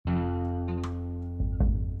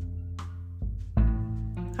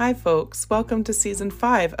Hi folks, welcome to season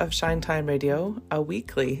 5 of Shine Time Radio, a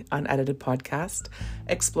weekly unedited podcast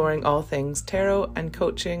exploring all things tarot and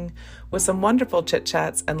coaching with some wonderful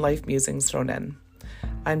chit-chats and life musings thrown in.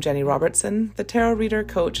 I'm Jenny Robertson, the tarot reader,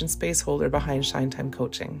 coach and space holder behind Shine Time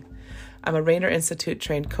Coaching. I'm a Rainer Institute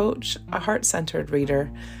trained coach, a heart-centered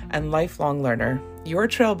reader, and lifelong learner, your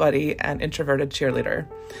trail buddy and introverted cheerleader.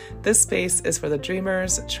 This space is for the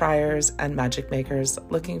dreamers, triers, and magic makers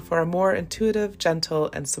looking for a more intuitive,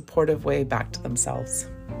 gentle, and supportive way back to themselves.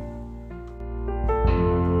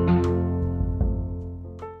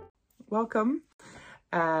 Welcome.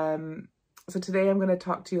 So today I'm going to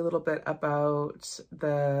talk to you a little bit about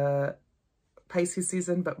the Pisces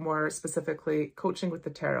season, but more specifically coaching with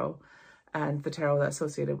the tarot and the tarot that's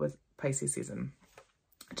associated with Pisces season.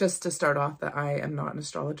 Just to start off, that I am not an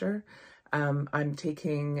astrologer. I'm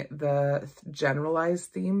taking the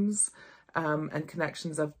generalized themes and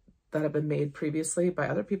connections that have been made previously by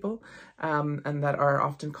other people and that are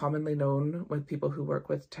often commonly known with people who work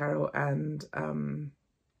with tarot and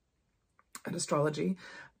astrology.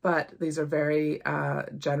 But these are very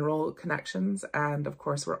general connections. And of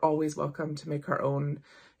course, we're always welcome to make our own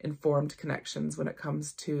informed connections when it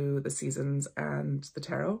comes to the seasons and the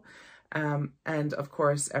tarot. And of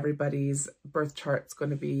course, everybody's birth chart's going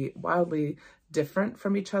to be wildly different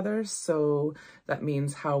from each other. So that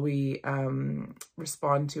means how we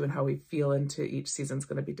respond to and how we feel into each season is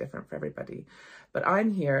going to be different for everybody. But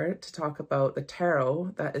I'm here to talk about the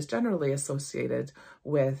tarot that is generally associated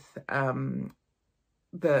with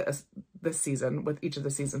this season, with each of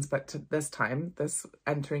the seasons, but to this time, this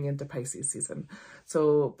entering into Pisces season.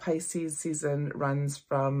 So Pisces season runs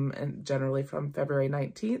generally from February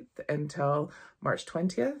 19th until March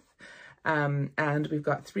 20th. And we've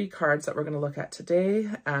got 3 cards that we're going to look at today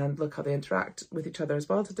and look how they interact with each other as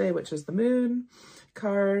well today, which is the Moon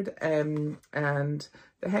card and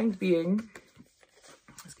the Hanged Being,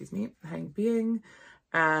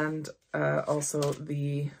 and also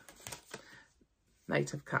the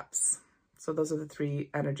Knight of Cups. So those are the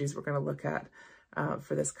 3 energies we're going to look at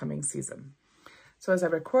for this coming season. So as I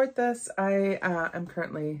record this, I am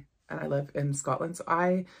currently, and I live in Scotland, so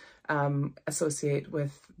I associate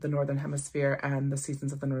with the Northern Hemisphere and the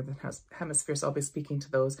seasons of the Northern Hemisphere, so I'll be speaking to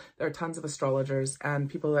those. There are tons of astrologers and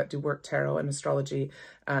people that do work tarot and astrology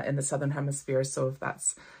in the Southern Hemisphere, so if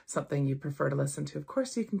that's something you prefer to listen to, of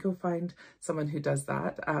course you can go find someone who does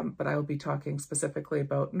that, but I will be talking specifically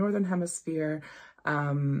about Northern Hemisphere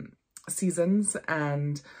seasons,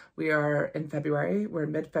 and we are in February. We're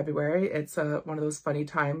mid-February. It's one of those funny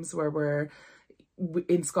times where we're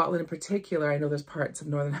in Scotland in particular. I know there's parts of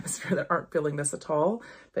Northern Hemisphere that aren't feeling this at all,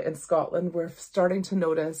 but in Scotland we're starting to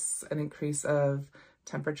notice an increase of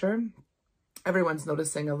temperature. Everyone's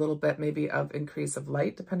noticing a little bit maybe of increase of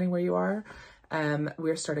light depending where you are.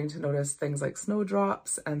 We're starting to notice things like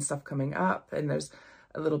snowdrops and stuff coming up, and there's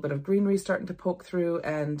a little bit of greenery starting to poke through,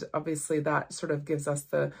 and obviously that sort of gives us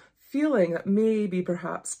the feeling that maybe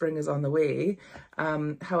perhaps spring is on the way.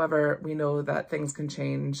 However, we know that things can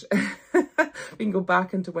change. We can go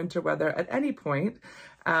back into winter weather at any point.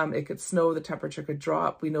 It could snow, the temperature could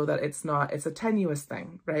drop. We know that it's a tenuous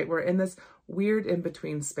thing, right? We're in this weird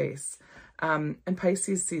in-between space. And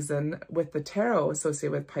Pisces season, with the tarot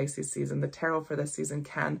associated with Pisces season, the tarot for this season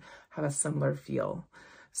can have a similar feel.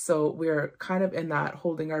 So we're kind of in that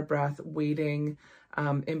holding our breath, waiting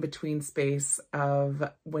in between space of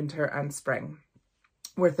winter and spring,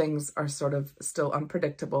 where things are sort of still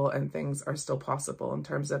unpredictable and things are still possible in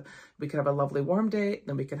terms of we could have a lovely warm day,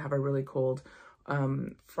 then we could have a really cold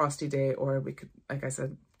frosty day, or we could, like I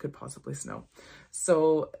said, could possibly snow.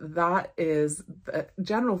 So that is the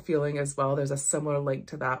general feeling as well. There's a similar link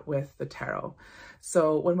to that with the tarot.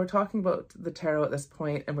 So when we're talking about the tarot at this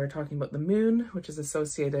point, and we're talking about the moon, which is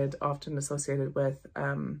often associated with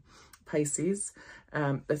Pisces,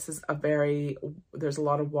 this is there's a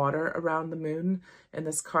lot of water around the moon in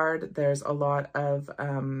this card. There's a lot of,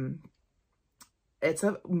 can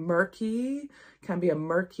be a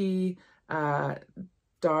murky,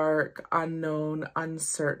 dark, unknown,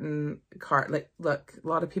 uncertain card. Like, look, a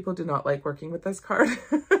lot of people do not like working with this card.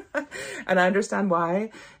 And I understand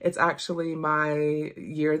why. It's actually my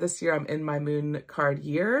year this year. I'm in my moon card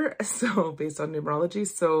year, so based on numerology.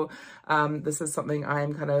 So this is something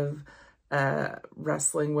I'm kind of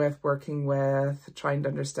wrestling with, working with, trying to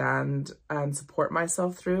understand and support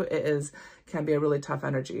myself through. Can be a really tough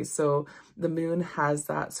energy. So the moon has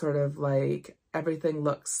that sort of like, everything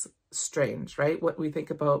looks strange, right? What we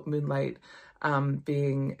think about moonlight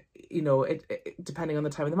being, depending on the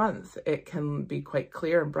time of the month, it can be quite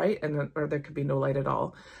clear and bright, or there could be no light at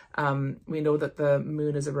all. We know that the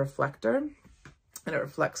moon is a reflector. and it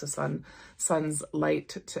reflects the sun's light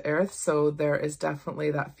to earth. So there is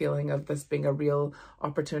definitely that feeling of this being a real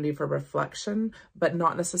opportunity for reflection, but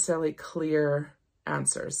not necessarily clear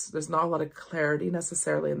answers. There's not a lot of clarity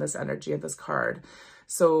necessarily in this energy of this card.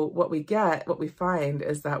 So what we find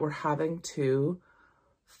is that we're having to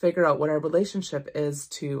figure out what our relationship is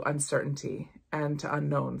to uncertainty and to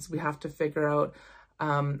unknowns. We have to figure out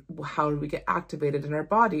how do we get activated in our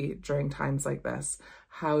body during times like this?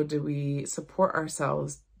 How do we support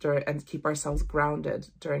ourselves and keep ourselves grounded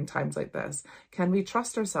during times like this? Can we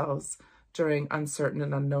trust ourselves during uncertain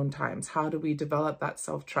and unknown times? How do we develop that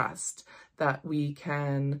self-trust that we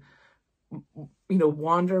can,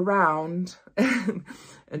 wander around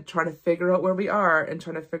and try to figure out where we are and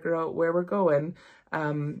trying to figure out where we're going,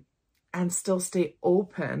 and still stay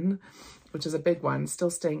open, which is a big one, still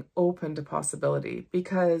staying open to possibility.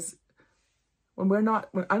 Because when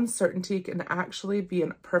uncertainty can actually be a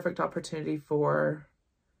perfect opportunity for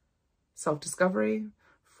self-discovery,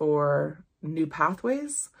 for new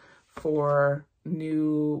pathways, for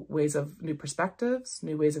new perspectives,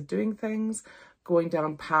 new ways of doing things, going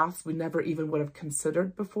down paths we never even would have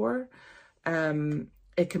considered before.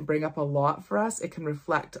 It can bring up a lot for us. It can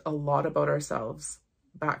reflect a lot about ourselves,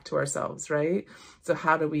 back to ourselves, right? So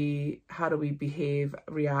how do we behave,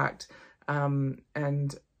 react,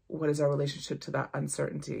 and what is our relationship to that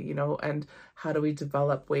uncertainty, and how do we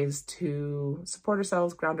develop ways to support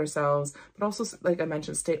ourselves, ground ourselves, but also, like I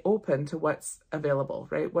mentioned, stay open to what's available,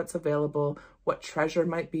 right? What's available, what treasure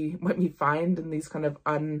might we find in these kind of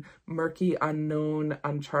murky, unknown,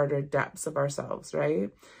 uncharted depths of ourselves, right?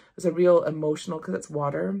 There's a real emotional, because it's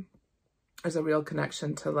water, there's a real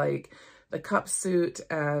connection to like the cup suit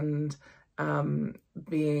and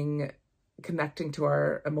connecting to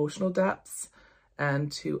our emotional depths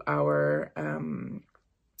and to our,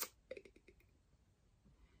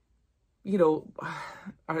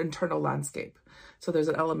 our internal landscape. So there's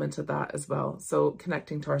an element of that as well. So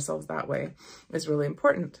connecting to ourselves that way is really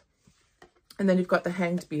important. And then you've got the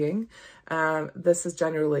Hanged Being. This is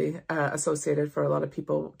generally associated for a lot of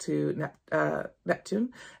people to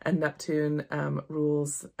Neptune, and Neptune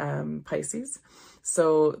rules Pisces.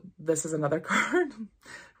 So this is another card,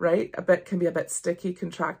 right? Can be a bit sticky,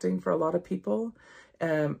 contracting for a lot of people.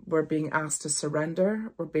 We're being asked to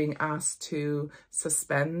surrender. We're being asked to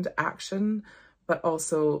suspend action, but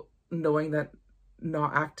also knowing that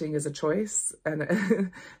not acting is a choice,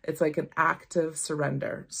 and it's like an active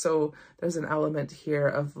surrender. So there's an element here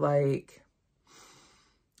of like,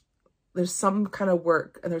 there's some kind of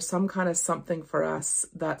work and there's some kind of something for us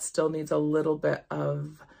that still needs a little bit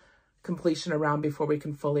of completion around before we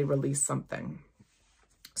can fully release something.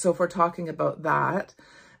 So if we're talking about that,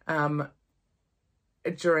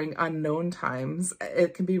 during unknown times,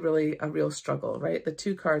 it can be really a real struggle, right? The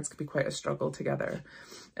two cards can be quite a struggle together.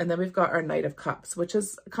 And then we've got our Knight of Cups, which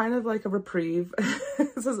is kind of like a reprieve.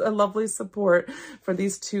 This is a lovely support for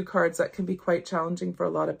these two cards that can be quite challenging for a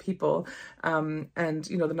lot of people. And,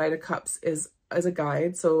 the Knight of Cups is a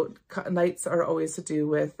guide. So knights are always to do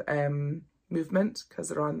with movement, because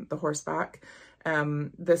they're on the horseback.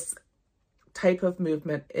 This type of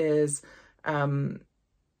movement is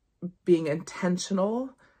being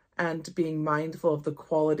intentional and being mindful of the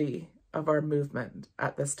quality of our movement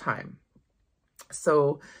at this time.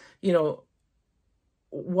 So,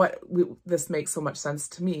 this makes so much sense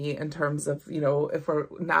to me in terms of, if we're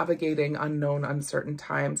navigating unknown, uncertain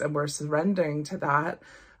times and we're surrendering to that,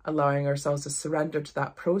 allowing ourselves to surrender to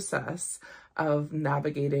that process of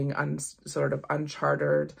navigating sort of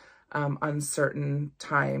uncharted, uncertain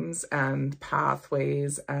times and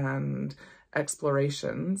pathways and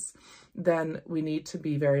explorations, then we need to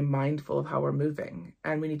be very mindful of how we're moving,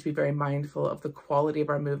 and we need to be very mindful of the quality of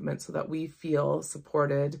our movement so that we feel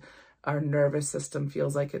supported, our nervous system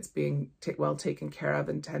feels like it's being well taken care of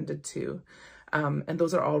and tended to. And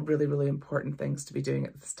those are all really, really important things to be doing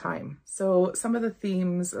at this time. So some of the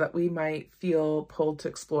themes that we might feel pulled to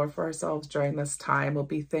explore for ourselves during this time will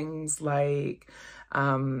be things like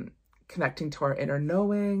connecting to our inner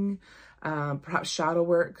knowing. Perhaps shadow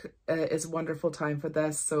work is a wonderful time for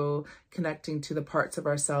this. So connecting to the parts of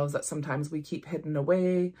ourselves that sometimes we keep hidden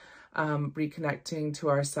away, reconnecting to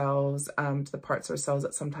ourselves, to the parts of ourselves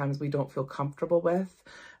that sometimes we don't feel comfortable with.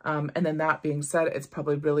 And then that being said, it's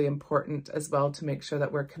probably really important as well to make sure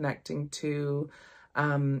that we're connecting to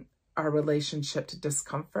our relationship to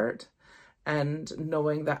discomfort, and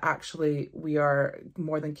knowing that actually we are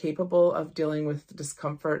more than capable of dealing with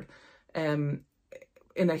discomfort,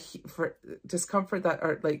 for discomfort that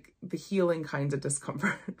are like the healing kinds of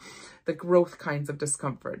discomfort, the growth kinds of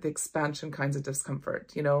discomfort, the expansion kinds of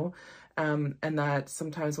discomfort, you know, and that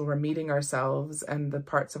sometimes when we're meeting ourselves and the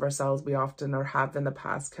parts of ourselves we often or have in the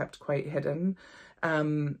past kept quite hidden,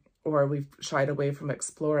 or we've shied away from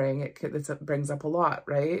exploring, it brings up a lot,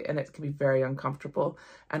 right? And it can be very uncomfortable.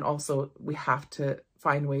 And also we have to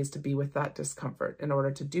find ways to be with that discomfort in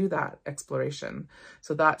order to do that exploration.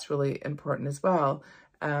 So that's really important as well.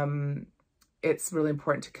 It's really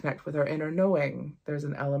important to connect with our inner knowing. There's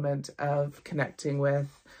an element of connecting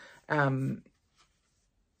with, you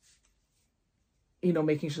know,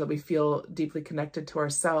 making sure that we feel deeply connected to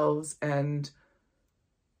ourselves and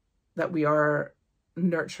that we are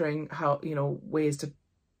nurturing how, you know, ways to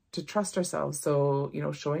trust ourselves. So, you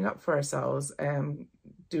know, showing up for ourselves and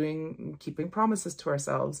keeping promises to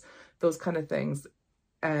ourselves, those kind of things.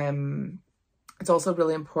 It's also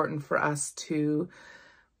really important for us to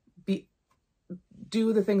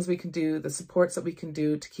do the things we can do, the supports that we can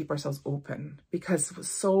do to keep ourselves open, because it's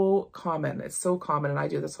so common, and I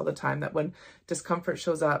do this all the time, that when discomfort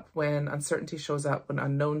shows up, when uncertainty shows up, when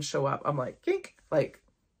unknowns show up, I'm like, kink, like,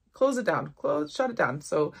 close it down, shut it down.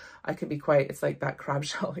 So I can be quite, it's like that crab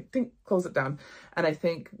shell, like, think, close it down. And I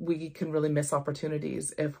think we can really miss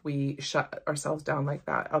opportunities if we shut ourselves down like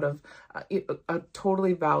that, out of a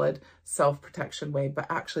totally valid self-protection way. But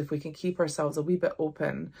actually, if we can keep ourselves a wee bit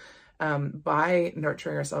open, by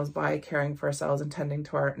nurturing ourselves, by caring for ourselves and tending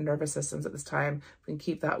to our nervous systems at this time, if we can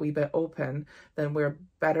keep that wee bit open, then we're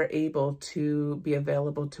better able to be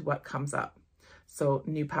available to what comes up. So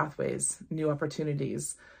new pathways, new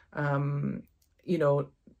opportunities, you know,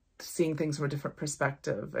 seeing things from a different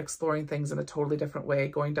perspective, exploring things in a totally different way,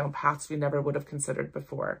 going down paths we never would have considered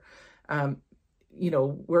before, you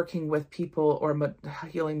know, working with people or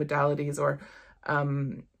healing modalities, or,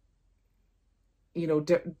 you know,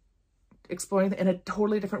 exploring in a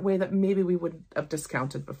totally different way that maybe we wouldn't have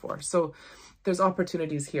discounted before. So there's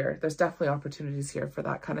opportunities here. There's definitely opportunities here for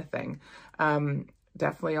that kind of thing.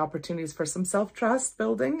 Definitely opportunities for some self-trust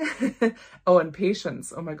building. Oh, and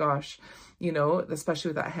patience. Oh my gosh. You know, especially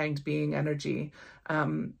with that hanged being energy,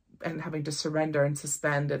 and having to surrender and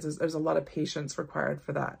suspend. There's a lot of patience required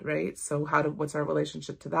for that, right? So what's our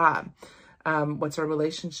relationship to that? What's our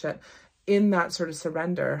relationship in that sort of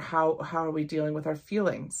surrender? How are we dealing with our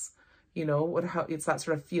feelings? You know, it's that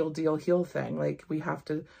sort of feel, deal, heal thing. Like, we have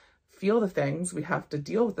to feel the things, we have to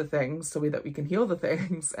deal with the things so that we can heal the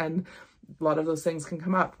things. And a lot of those things can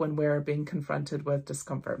come up when we're being confronted with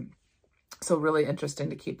discomfort. So really interesting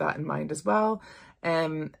to keep that in mind as well.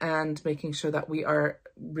 And making sure that we are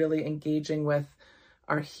really engaging with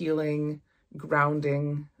our healing,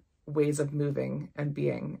 grounding ways of moving and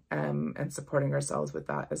being, and supporting ourselves with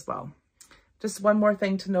that as well. Just one more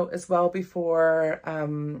thing to note as well before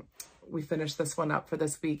we finish this one up for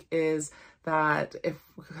this week is that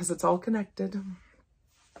because it's all connected,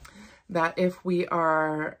 that if we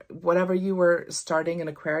are, whatever you were starting in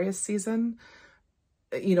Aquarius season,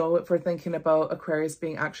 you know, if we're thinking about Aquarius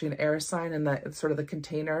being actually an air sign and that sort of the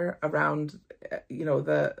container around, you know,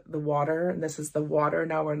 the water, and this is the water,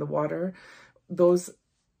 now we're in the water, those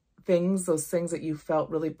things that you felt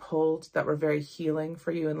really pulled, that were very healing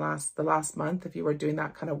for you in the last month, if you were doing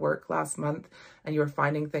that kind of work last month and you were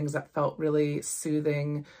finding things that felt really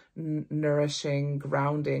soothing, nourishing,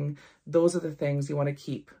 grounding, those are the things you want to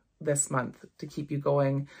keep this month to keep you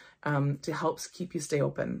going, to help keep you stay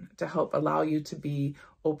open, to help allow you to be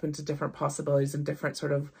open to different possibilities and different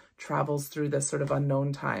sort of travels through this sort of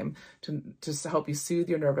unknown time, to just help you soothe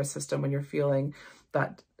your nervous system when you're feeling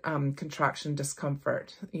that contraction,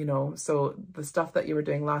 discomfort, you know. So the stuff that you were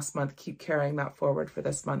doing last month, keep carrying that forward for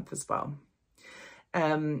this month as well.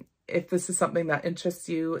 If this is something that interests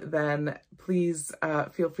you, then please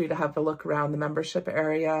feel free to have a look around the membership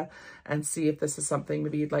area and see if this is something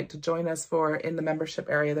maybe you'd like to join us for. In the membership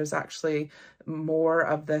area, there's actually more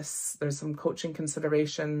of this. There's some coaching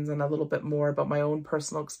considerations and a little bit more about my own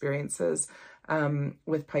personal experiences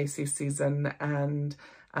with Pisces season and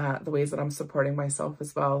the ways that I'm supporting myself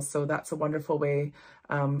as well. So that's a wonderful way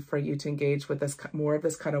for you to engage with this, more of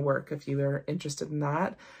this kind of work if you are interested in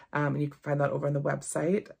that. And you can find that over on the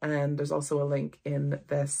website. And there's also a link in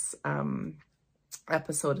this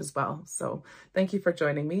episode as well. So thank you for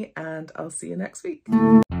joining me, and I'll see you next week.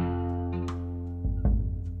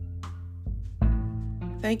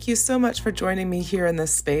 Thank you so much for joining me here in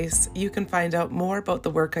this space. You can find out more about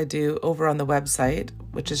the work I do over on the website,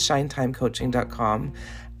 which is shinetimecoaching.com,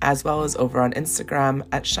 as well as over on Instagram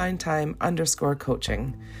at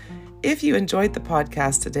shinetime_coaching. If you enjoyed the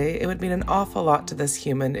podcast today, it would mean an awful lot to this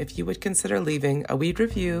human if you would consider leaving a wee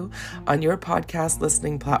review on your podcast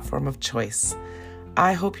listening platform of choice.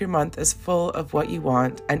 I hope your month is full of what you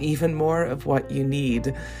want and even more of what you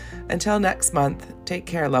need. Until next month, take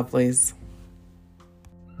care, lovelies.